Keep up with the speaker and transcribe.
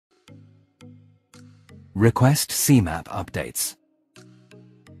Request CMAP updates.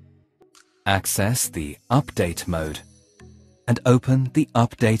 Access the Update mode and open the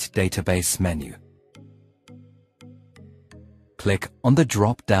Update Database menu. Click on the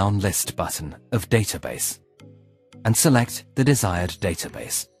drop-down list button of Database and select the desired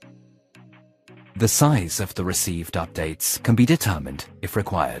database. The size of the received updates can be determined if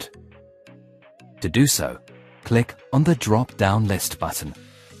required. To do so, click on the drop-down list button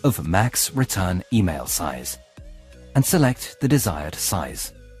of Max Return Email Size and select the desired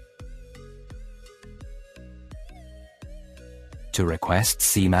size. To request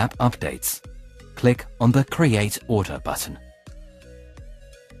CMAP updates, click on the Create Order button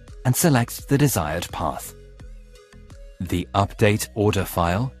and select the desired path. The Update Order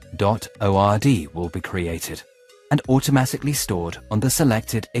file .ord will be created and automatically stored on the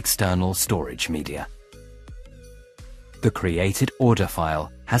selected external storage media. The created order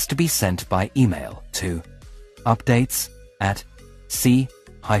file has to be sent by email to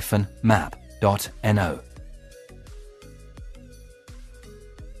updates@c-map.no.